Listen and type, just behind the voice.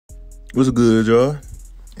What's good, y'all?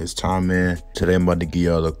 It's time, man. Today I'm about to give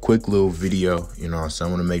y'all a quick little video. You know what I'm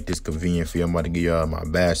saying? I'm gonna make this convenient for you. I'm about to give y'all my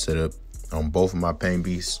badge setup on both of my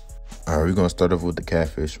Paintbeasts. Alright, we're gonna start off with the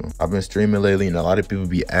Catfish one. I've been streaming lately, and a lot of people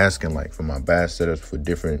be asking like for my badge setups for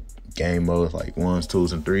different game modes, like 1s,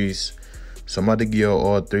 2s, and 3s. So I'm about to give y'all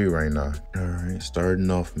all 3 right now. Alright,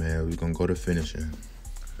 starting off, man, we're gonna go to finishing.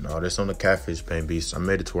 No, that's on the Catfish Paintbeast. I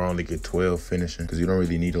made it to where I only get 12 finishing because you don't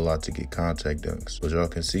really need a lot to get contact dunks. But y'all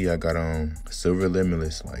can see I got on silver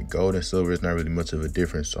limitless. Like gold and silver is not really much of a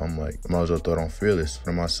difference. So I'm like, I might as well throw it on fearless.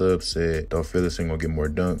 One of my subs said, throw fearless and gonna get more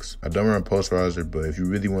dunks. I don't run posterizer, but if you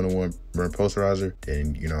really want to run posterizer,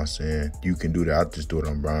 then you know what I'm saying, you can do that. I'll just do it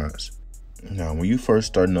on bronze. Now, when you first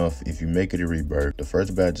starting off, if you make it a rebirth, the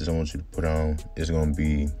first badges I want you to put on is going to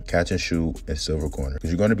be catch and shoot and silver corner. Because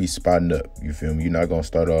you're going to be spotting up, you feel me? You're not going to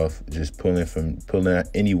start off just pulling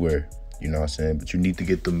anywhere, you know what I'm saying? But you need to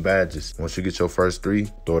get them badges. Once you get your first 3,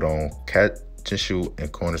 throw it on catch and shoot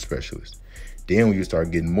and corner specialist. Then when you start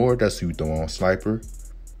getting more, that's when you throw on sniper,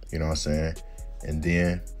 you know what I'm saying? And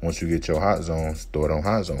then once you get your hot zones, throw it on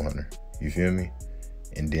hot zone hunter, you feel me?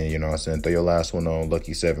 And then, you know what I'm saying, throw your last one on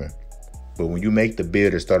lucky 7. But when you make the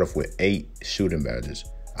build, it start off with 8 shooting badges.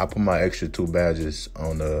 I put my extra 2 badges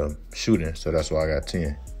on shooting, so that's why I got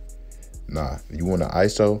 10. Nah, if you want to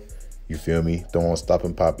ISO, you feel me? Throw on stop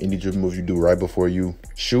and pop. Any dribble move you do right before you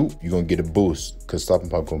shoot, you're going to get a boost because stop and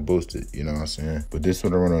pop going to boost it, you know what I'm saying? But this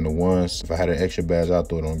one I run on the 1s. If I had an extra badge, I'll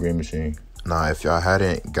throw it on green machine. Nah, if y'all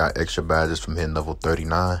hadn't got extra badges from hitting level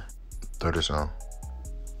 39, throw this on.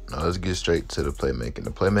 Now let's get straight to the playmaking.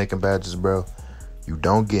 The playmaking badges, bro. You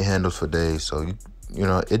don't get handles for days, so you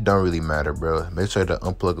know, it don't really matter, bro. Make sure the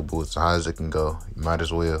unpluggable is as high as it can go. You might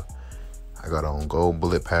as well. I got on gold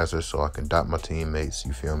bullet passer so I can dot my teammates,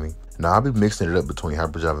 you feel me? Now, I'll be mixing it up between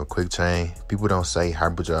hyperdrive and quick chain. People don't say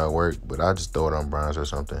hyperdrive work, but I just throw it on bronze or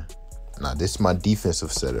something. Now, this is my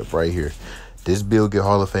defensive setup right here. This build get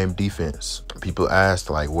Hall of Fame defense. People ask,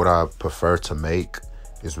 like, what I prefer to make.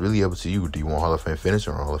 It's really up to you. Do you want Hall of Fame finish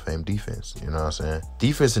or Hall of Fame defense? You know what I'm saying?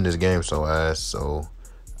 Defense in this game so ass, so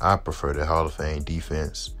I prefer the Hall of Fame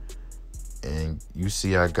defense. And you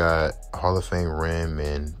see I got Hall of Fame rim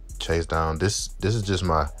and chase down. This is just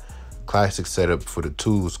my classic setup for the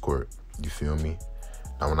 2s court. You feel me?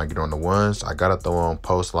 Now when I get on the 1s, I gotta throw on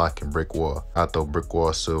post lock and brick wall. I throw brick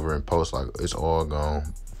wall, silver, and post lock. It's all gonna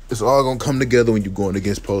come together when you're going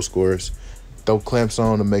against post scorers. Throw clamps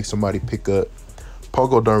on to make somebody pick up.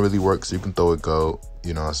 Pogo don't really work, so you can throw it gold.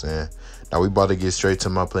 You know what I'm saying? Now we about to get straight to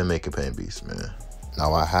my Playmaking Paintbeast, man.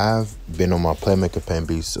 Now I have been on my Playmaking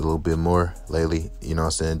Paintbeast a little bit more lately. You know what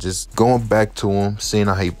I'm saying? Just going back to him, seeing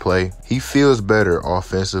how he play. He feels better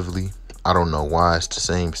offensively. I don't know why. It's the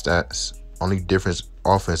same stats. Only difference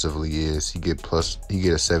offensively is he get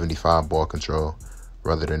a 75 ball control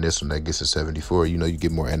rather than this one that gets a 74. You know, you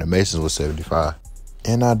get more animations with 75.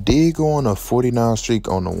 And I did go on a 49 streak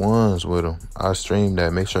on the 1s with him. I streamed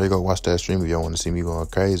that. Make sure you go watch that stream if y'all want to see me going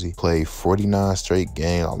crazy. Played 49 straight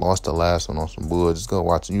games. I lost the last one on some bull. Just go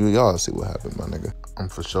watch it. Y'all see what happened, my nigga. I'm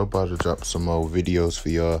for sure about to drop some more videos for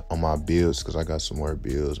y'all on my builds because I got some more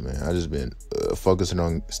builds, man. I just been focusing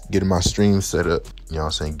on getting my stream set up. You know what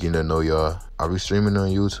I'm saying? Getting to know y'all. I'll be streaming on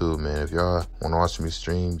YouTube, man. If y'all want to watch me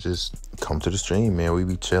stream, just come to the stream, man. We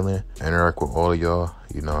be chilling, interact with all of y'all.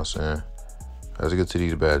 You know what I'm saying? Let's get to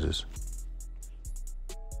these badges.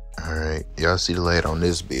 All right, y'all see the layout on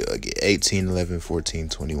this build. I get 18, 11, 14,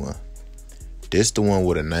 21. This the one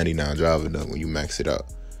with a 99 driving up when you max it out.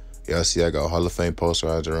 Y'all see I got Hall of Fame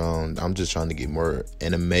posterizer on. I'm just trying to get more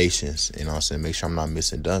animations, you know what I'm saying? Make sure I'm not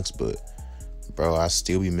missing dunks, but bro, I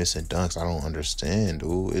still be missing dunks. I don't understand,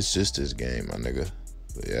 dude. It's just this game, my nigga.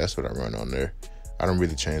 But yeah, that's what I run on there. I don't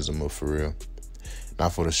really change them up for real. Now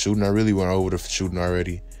for the shooting, I really went over the shooting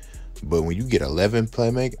already. But when you get 11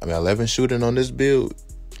 shooting on this build,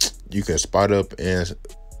 you can spot up and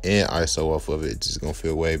ISO off of it. It's just gonna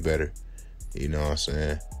feel way better. You know what I'm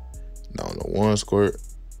saying? Now on the 1s court,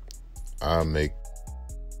 I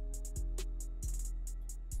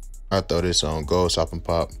throw this on gold, stop and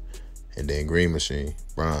pop, and then green machine,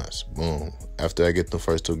 bronze, boom. After I get the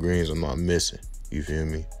first 2 greens, I'm not missing. You feel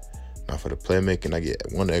me? Now for the playmaking, I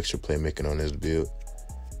get 1 extra playmaking on this build.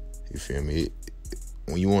 You feel me?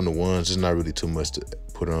 When you on the 1s, there's not really too much to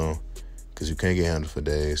put on because you can't get handled for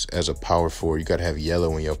days. As a power forward, you got to have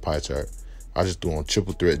yellow in your pie chart. I just do on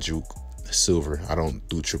triple threat juke, silver. I don't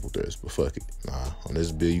do triple threats, but fuck it. Nah, on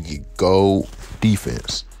this build, you get gold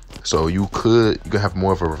defense. So you can have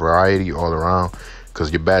more of a variety all around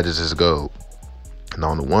because your badges is gold. And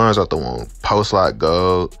on the 1s, I throw on post lock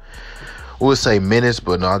gold. We would say minutes,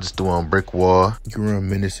 but no, I just do on brick wall. You can run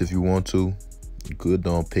minutes if you want to. Good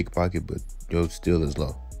on pickpocket, but your steal is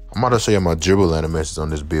low. I'm about to show you my dribble animations on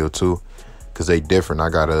this build too, cause they different. I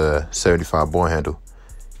got a 75 ball handle.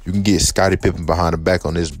 You can get Scottie Pippen behind the back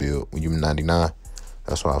on this build when you're 99.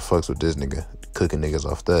 That's why I fucks with this nigga, cooking niggas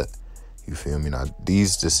off that. You feel me? Now,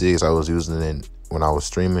 these the SIGs I was using when I was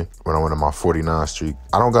streaming, when I went on my 49 streak.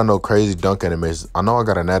 I don't got no crazy dunk animations. I know I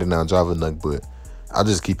got a 99 Java dunk, but I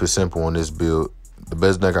just keep it simple on this build. The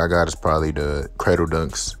best dunk I got is probably the cradle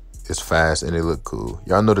dunks. It's fast and it look cool.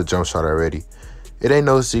 Y'all know the jump shot already. It ain't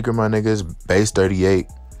no secret, my niggas. Base 38.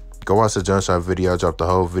 Go watch the jump shot video. I dropped the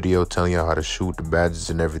whole video telling y'all how to shoot, the badges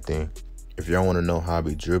and everything. If y'all want to know how I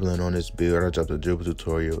be dribbling on this build, I dropped a dribble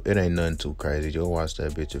tutorial. It ain't nothing too crazy. Go watch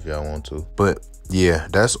that bitch if y'all want to. But yeah,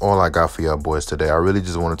 that's all I got for y'all boys today. I really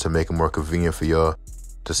just wanted to make it more convenient for y'all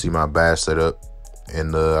to see my badge setup.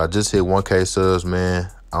 And I just hit 1K subs, man.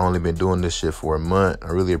 I only been doing this shit for a month. I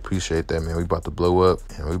really appreciate that, man. We about to blow up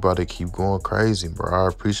and we about to keep going crazy, bro. I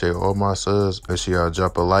appreciate all my subs. Make sure y'all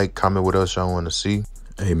drop a like, comment what else y'all want to see.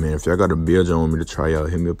 Hey, man, if y'all got a build y'all want me to try out,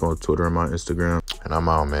 hit me up on Twitter and my Instagram. And I'm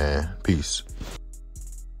out, man. Peace.